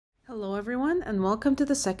Hello everyone, and welcome to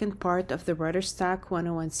the second part of the RudderStack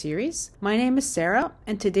 101 series. My name is Sarah,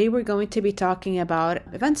 and today we're going to be talking about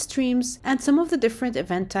event streams and some of the different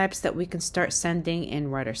event types that we can start sending in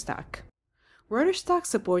RudderStack. RudderStack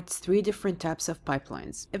supports three different types of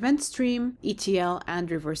pipelines: event stream, ETL, and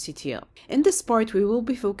reverse ETL. In this part, we will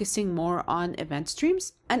be focusing more on event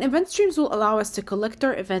streams, and event streams will allow us to collect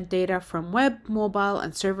our event data from web, mobile,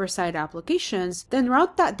 and server-side applications, then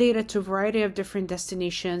route that data to a variety of different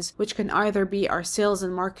destinations, which can either be our sales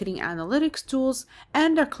and marketing analytics tools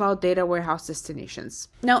and our cloud data warehouse destinations.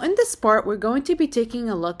 Now, in this part, we're going to be taking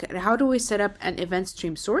a look at how do we set up an event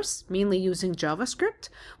stream source, mainly using JavaScript.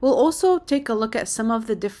 We'll also take a look at some of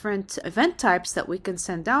the different event types that we can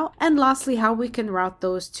send out, and lastly, how we can route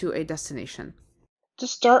those to a destination. To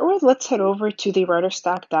start with, let's head over to the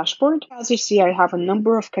RudderStack dashboard. As you see, I have a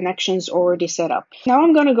number of connections already set up. Now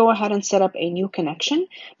I'm going to go ahead and set up a new connection,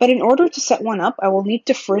 but in order to set one up, I will need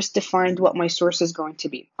to first define what my source is going to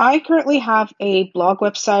be. I currently have a blog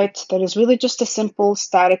website that is really just a simple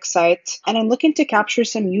static site, and I'm looking to capture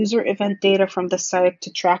some user event data from the site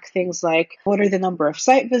to track things like what are the number of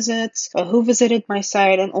site visits, who visited my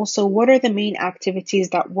site, and also what are the main activities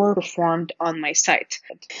that were performed on my site.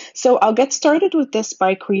 So I'll get started with this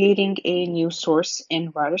by creating a new source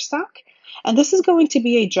in RudderStack. And this is going to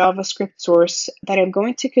be a JavaScript source that I'm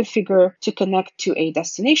going to configure to connect to a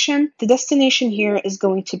destination. The destination here is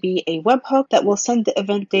going to be a webhook that will send the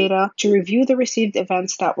event data to review the received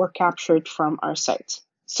events that were captured from our site.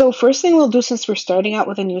 So first thing we'll do, since we're starting out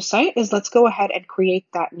with a new site, is let's go ahead and create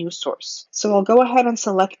that new source. So I'll go ahead and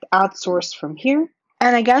select Add Source from here.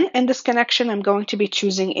 And again, in this connection, I'm going to be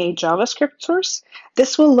choosing a JavaScript source.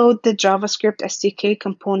 This will load the JavaScript SDK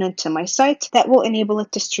component to my site that will enable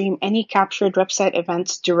it to stream any captured website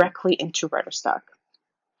events directly into RudderStack.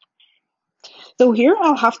 So here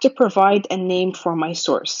I'll have to provide a name for my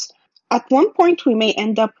source. At one point, we may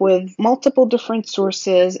end up with multiple different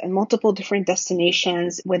sources and multiple different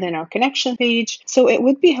destinations within our connection page. So it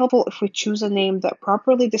would be helpful if we choose a name that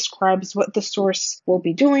properly describes what the source will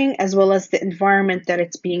be doing, as well as the environment that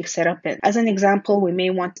it's being set up in. As an example, we may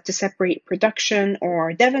want to separate production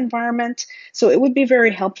or dev environment. So it would be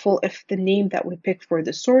very helpful if the name that we pick for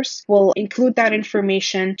the source will include that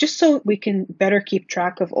information, just so we can better keep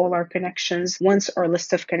track of all our connections once our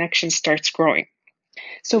list of connections starts growing.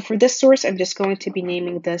 So for this source, I'm just going to be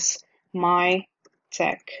naming this My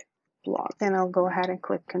Tech Blog. Then I'll go ahead and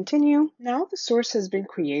click continue. Now the source has been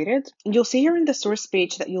created. You'll see here in the source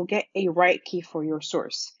page that you'll get a write key for your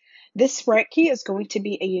source. This write key is going to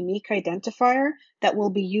be a unique identifier that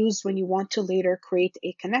will be used when you want to later create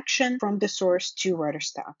a connection from the source to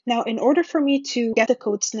RudderStack. Now, in order for me to get the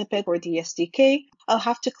code snippet for the SDK, I'll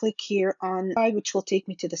have to click here on guide, which will take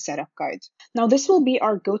me to the setup guide. Now, this will be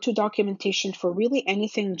our go-to documentation for really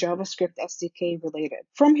anything JavaScript SDK related.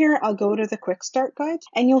 From here, I'll go to the quick start guide,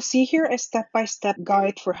 and you'll see here a step-by-step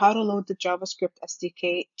guide for how to load the JavaScript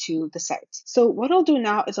SDK to the site. So what I'll do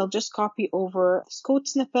now is I'll just copy over this code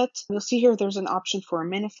snippet. You'll see here there's an option for a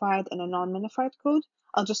minified and a non-minified code.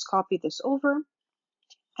 I'll just copy this over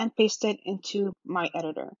and paste it into my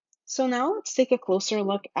editor. So now let's take a closer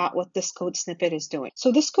look at what this code snippet is doing.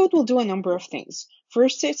 So this code will do a number of things.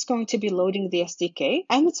 First, it's going to be loading the SDK,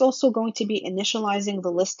 and it's also going to be initializing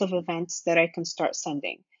the list of events that I can start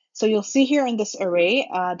sending. So you'll see here in this array,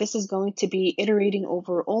 this is going to be iterating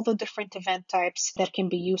over all the different event types that can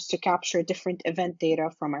be used to capture different event data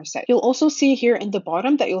from our site. You'll also see here in the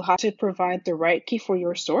bottom that you'll have to provide the write key for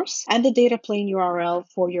your source and the data plane URL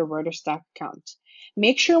for your RudderStack account.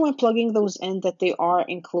 Make sure when plugging those in that they are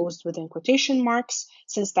enclosed within quotation marks,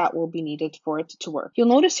 since that will be needed for it to work. You'll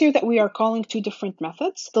notice here that we are calling two different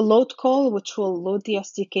methods: the load call, which will load the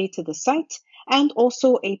SDK to the site, and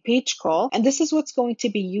also a page call. And this is what's going to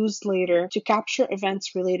be used later to capture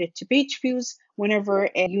events related to page views whenever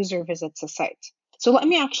a user visits a site. So let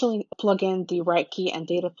me actually plug in the write key and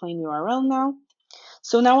data plane URL now.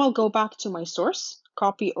 So now I'll go back to my source,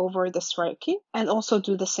 copy over this write key, and also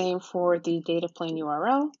do the same for the data plane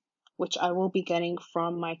URL, which I will be getting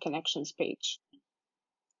from my connections page.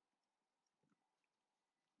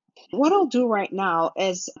 What I'll do right now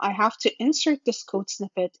is I have to insert this code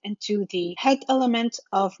snippet into the head element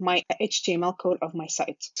of my HTML code of my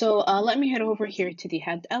site. So let me head over here to the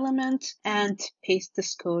head element and paste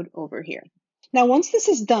this code over here. Now, once this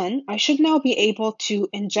is done, I should now be able to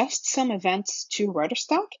ingest some events to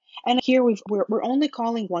RudderStack. And here we're only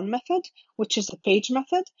calling one method, which is the page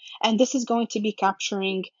method. And this is going to be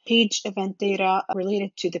capturing page event data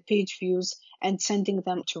related to the page views and sending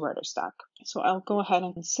them to RudderStack. So I'll go ahead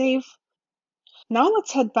and save. Now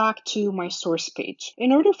let's head back to my source page.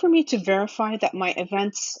 In order for me to verify that my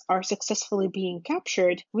events are successfully being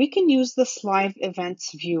captured, we can use this live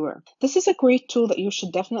events viewer. This is a great tool that you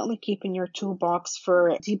should definitely keep in your toolbox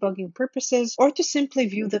for debugging purposes or to simply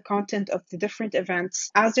view the content of the different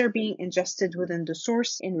events as they're being ingested within the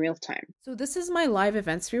source in real time. So this is my live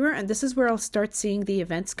events viewer, and this is where I'll start seeing the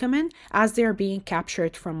events come in as they are being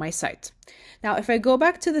captured from my site. Now, if I go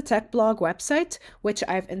back to the tech blog website, which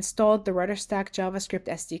I've installed the RudderStack JavaScript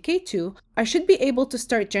SDK to, I should be able to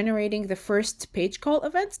start generating the first page call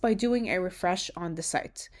events by doing a refresh on the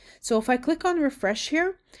site. So if I click on refresh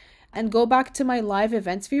here, and go back to my live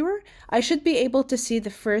events viewer, I should be able to see the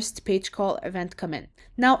first page call event come in.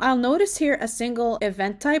 Now I'll notice here a single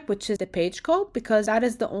event type, which is the page call, because that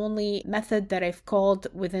is the only method that I've called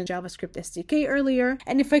within JavaScript SDK earlier.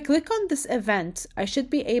 And if I click on this event, I should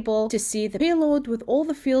be able to see the payload with all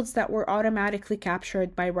the fields that were automatically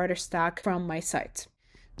captured by RudderStack from my site.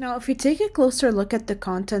 Now, if we take a closer look at the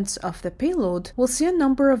contents of the payload, we'll see a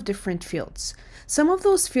number of different fields. Some of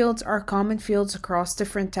those fields are common fields across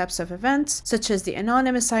different types of events, such as the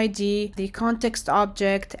anonymous ID, the context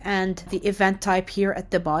object, and the event type here at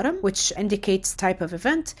the bottom, which indicates type of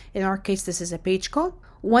event. In our case, this is a page call.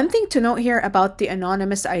 One thing to note here about the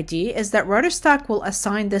anonymous ID is that RudderStack will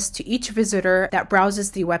assign this to each visitor that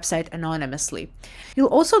browses the website anonymously. You'll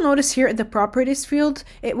also notice here in the properties field,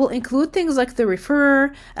 it will include things like the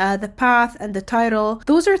referrer, the path, and the title.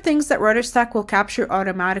 Those are things that RudderStack will capture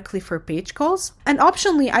automatically for page calls. And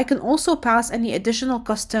optionally, I can also pass any additional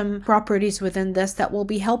custom properties within this that will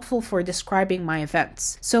be helpful for describing my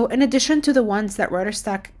events. So in addition to the ones that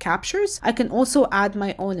RudderStack captures, I can also add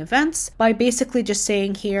my own events by basically just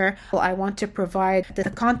saying here, well, I want to provide the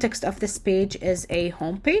context of this page is a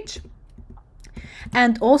home page.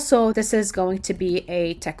 And also this is going to be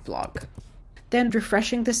a tech blog. Then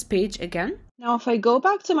refreshing this page again. Now, if I go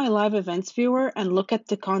back to my live events viewer and look at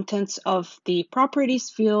the contents of the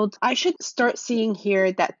properties field, I should start seeing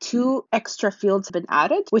here that 2 extra fields have been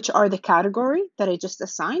added, which are the category that I just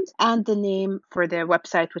assigned and the name for the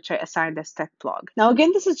website, which I assigned as tech blog. Now,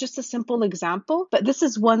 again, this is just a simple example, but this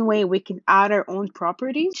is one way we can add our own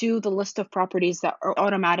properties to the list of properties that are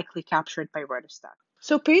automatically captured by RudderStack.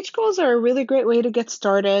 So page calls are a really great way to get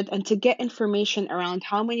started and to get information around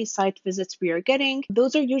how many site visits we are getting.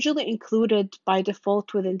 Those are usually included by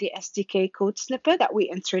default within the SDK code snippet that we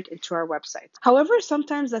insert into our website. However,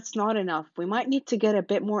 sometimes that's not enough. We might need to get a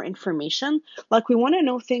bit more information. Like we want to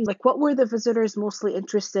know things like what were the visitors mostly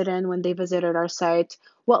interested in when they visited our site,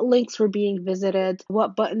 what links were being visited,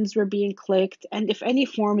 what buttons were being clicked, and if any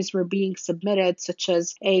forms were being submitted, such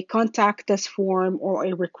as a contact us form or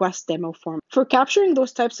a request demo form. For capturing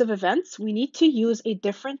those types of events, we need to use a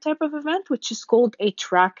different type of event, which is called a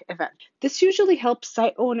track event. This usually helps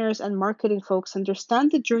site owners and marketing folks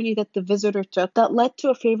understand the journey that the visitor took that led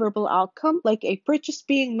to a favorable outcome, like a purchase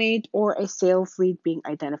being made or a sales lead being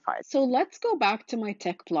identified. So let's go back to my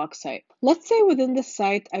tech blog site. Let's say within the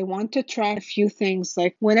site, I want to track a few things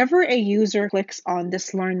like whenever a user clicks on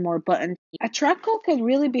this Learn More button, a track call can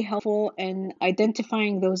really be helpful in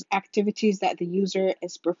identifying those activities that the user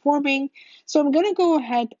is performing. So I'm going to go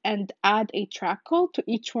ahead and add a track call to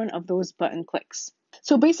each one of those button clicks.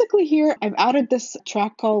 So basically here, I've added this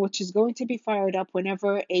track call, which is going to be fired up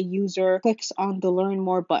whenever a user clicks on the Learn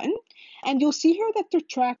More button. And you'll see here that the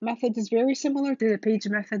track method is very similar to the page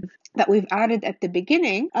method that we've added at the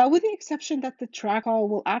beginning, with the exception that the track call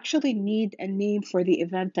will actually need a name for the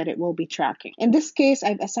event that it will be tracking. In this case,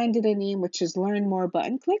 I've assigned it a name, which is Learn More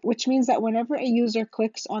button click, which means that whenever a user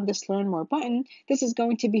clicks on this Learn More button, this is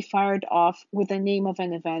going to be fired off with the name of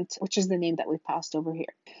an event, which is the name that we passed over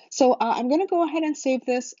here. So I'm going to go ahead and save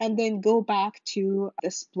this and then go back to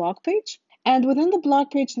this blog page. And within the blog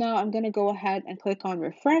page now, I'm going to go ahead and click on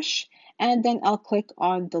refresh, and then I'll click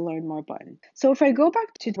on the Learn More button. So if I go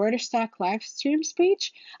back to the RudderStack live streams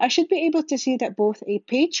page, I should be able to see that both a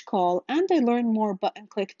page call and a Learn More button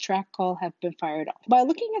click track call have been fired off. By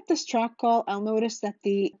looking at this track call, I'll notice that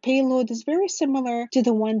the payload is very similar to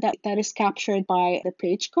the one that is captured by the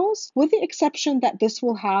page calls, with the exception that this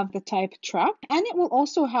will have the type track, and it will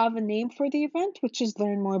also have a name for the event, which is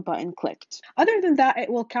Learn More button clicked. Other than that, it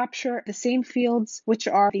will capture the same fields, which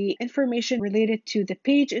are the information related to the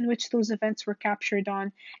page in which those events were captured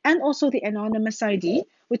on, and also the anonymous ID,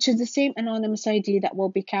 which is the same anonymous ID that will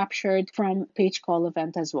be captured from page call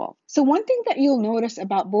event as well. So one thing that you'll notice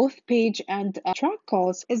about both page and track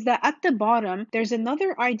calls is that at the bottom, there's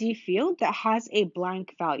another ID field that has a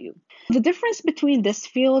blank value. The difference between this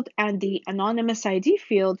field and the anonymous ID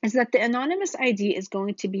field is that the anonymous ID is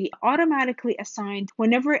going to be automatically assigned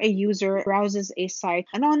whenever a user browses a site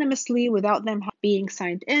anonymously without them being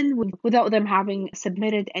signed in, without them having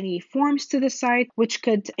submitted any forms to the site, which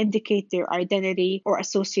could indicate their identity or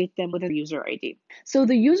associate them with a user ID. So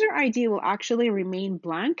the user ID will actually remain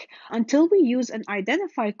blank until we use an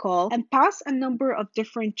identify call and pass a number of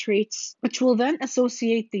different traits, which will then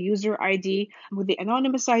associate the user ID with the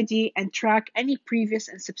anonymous ID and track any previous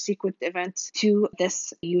and subsequent events to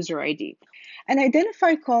this user ID. An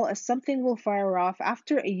identify call is something we'll fire off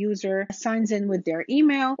after a user signs in with their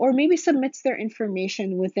email or maybe submits their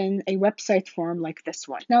information within a website form like this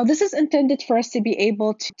one. Now, this is intended for us to be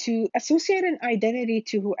able to associate an identity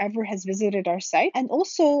to whoever has visited our site and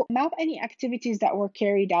also map any activities that were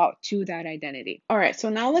carried out to that identity. All right, so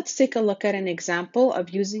now let's take a look at an example of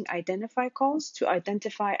using identify calls to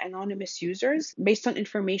identify anonymous users based on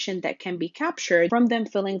information that can be captured from them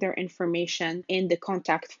filling their information in the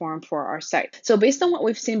contact form for our site. So based on what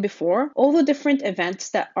we've seen before, all the different events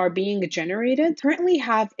that are being generated currently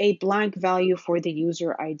have a blank value for the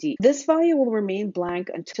user ID. This value will remain blank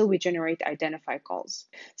until we generate identify calls.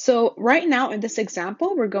 So right now in this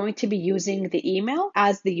example, we're going to be using the email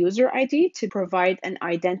as the user ID to provide an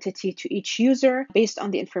identity to each user based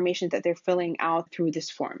on the information that they're filling out through this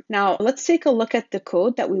form. Now, let's take a look at the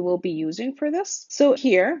code that we will be using for this. So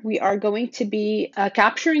here we are going to be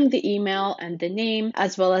capturing the email and the name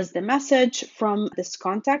as well as the message from this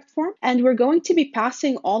contact form. And we're going to be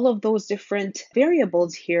passing all of those different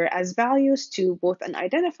variables here as values to both an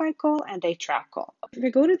identify call and a track call. If we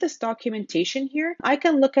go to this documentation here, I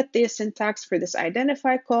can look at the syntax for this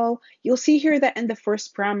identify call. You'll see here that in the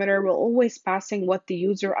first parameter, we're always passing what the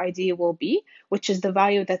user ID will be, which is the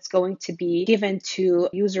value that's going to be given to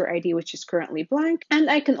user ID, which is currently blank. And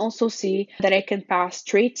I can also see that I can pass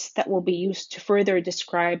traits that will be used to further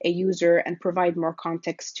describe a user and provide more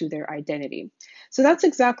context to their identity. So that's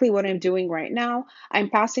exactly what I'm doing right now. I'm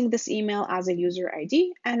passing this email as a user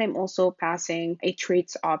ID, and I'm also passing a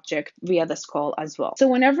traits object via this call as well. So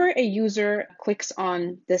whenever a user clicks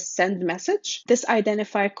on this send message, this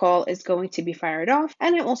identify call is going to be fired off,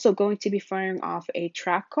 and I'm also going to be firing off a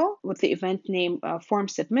track call with the event name form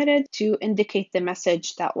submitted to indicate the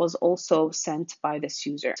message that was also sent by this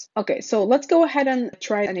user. Okay, so let's go ahead and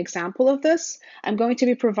try an example of this. I'm going to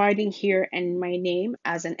be providing here in my name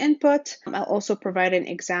as an input. I'll also provide an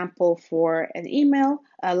example for an email.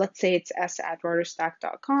 Let's say it's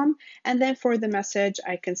s@rudderstack.com. And then for the message,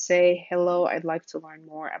 I can say, hello, I'd like to learn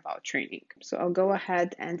more about training. So I'll go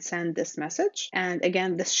ahead and send this message. And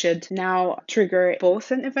again, this should now trigger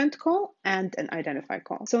both an event call and an identify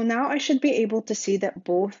call. So now I should be able to see that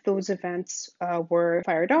both those events were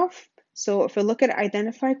fired off. So if we look at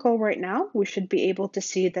identify call right now, we should be able to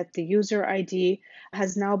see that the user ID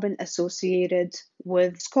has now been associated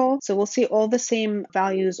with this call. So we'll see all the same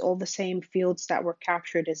values, all the same fields that were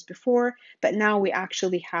captured as before, but now we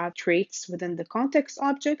actually have traits within the context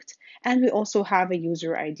object, and we also have a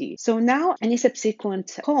user ID. So now any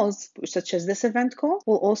subsequent calls, such as this event call,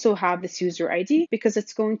 will also have this user ID because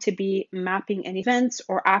it's going to be mapping any events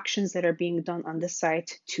or actions that are being done on the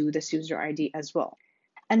site to this user ID as well.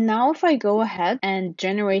 And now if I go ahead and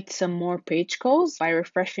generate some more page calls by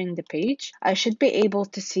refreshing the page, I should be able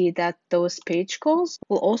to see that those page calls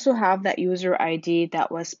will also have that user ID that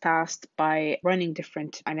was passed by running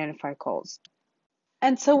different identify calls.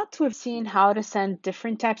 And so we've seen how to send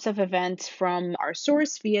different types of events from our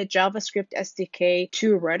source via JavaScript SDK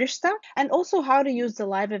to RudderStack, and also how to use the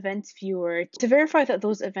live events viewer to verify that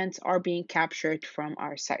those events are being captured from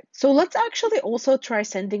our site. So let's actually also try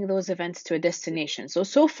sending those events to a destination.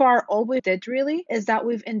 So far, all we did really is that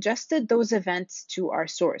we've ingested those events to our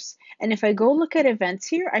source. And if I go look at events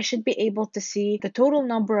here, I should be able to see the total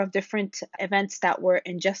number of different events that were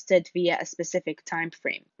ingested via a specific time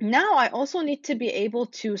frame. Now I also need to be able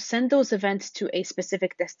to send those events to a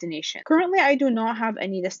specific destination. Currently, I do not have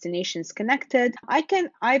any destinations connected. I can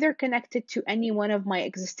either connect it to any one of my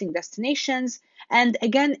existing destinations. And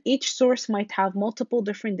again, each source might have multiple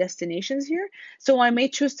different destinations here. So I may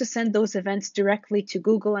choose to send those events directly to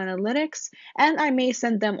Google Analytics, and I may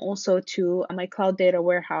send them also to my cloud data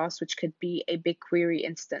warehouse, which could be a BigQuery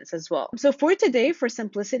instance as well. So for today, for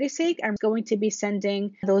simplicity's sake, I'm going to be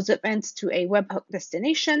sending those events to a webhook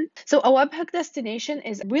destination. So a webhook destination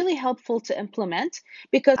destination is really helpful to implement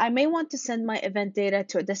because I may want to send my event data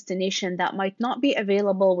to a destination that might not be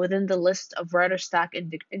available within the list of RudderStack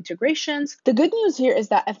integrations. The good news here is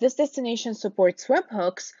that if this destination supports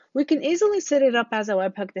webhooks, we can easily set it up as a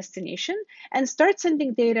webhook destination and start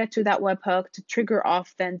sending data to that webhook to trigger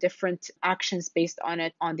off then different actions based on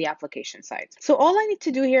it on the application side. So all I need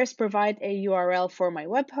to do here is provide a URL for my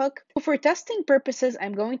webhook. For testing purposes,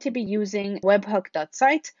 I'm going to be using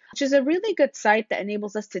webhook.site, which is a really good site that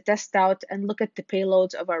enables us to test out and look at the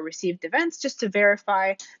payloads of our received events just to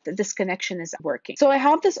verify that this connection is working. So I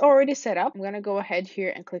have this already set up. I'm going to go ahead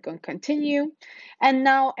here and click on continue. And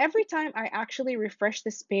now every time I actually refresh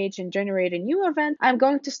this page and generate a new event, I'm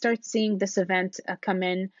going to start seeing this event come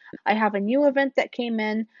in. I have a new event that came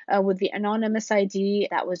in with the anonymous ID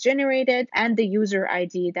that was generated and the user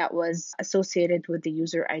ID that was associated with the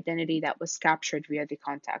user identity that was captured via the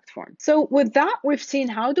contact form. So with that, we've seen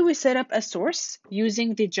how do we set up a source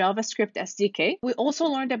using the JavaScript SDK. We also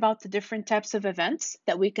learned about the different types of events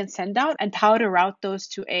that we can send out and how to route those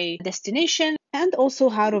to a destination, and also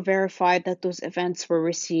how to verify that those events were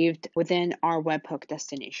received within our webhook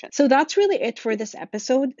destination. So that's really it for this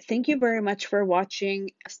episode. Thank you very much for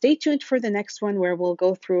watching. Stay tuned for the next one where we'll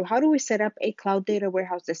go through how do we set up a cloud data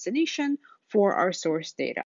warehouse destination for our source data.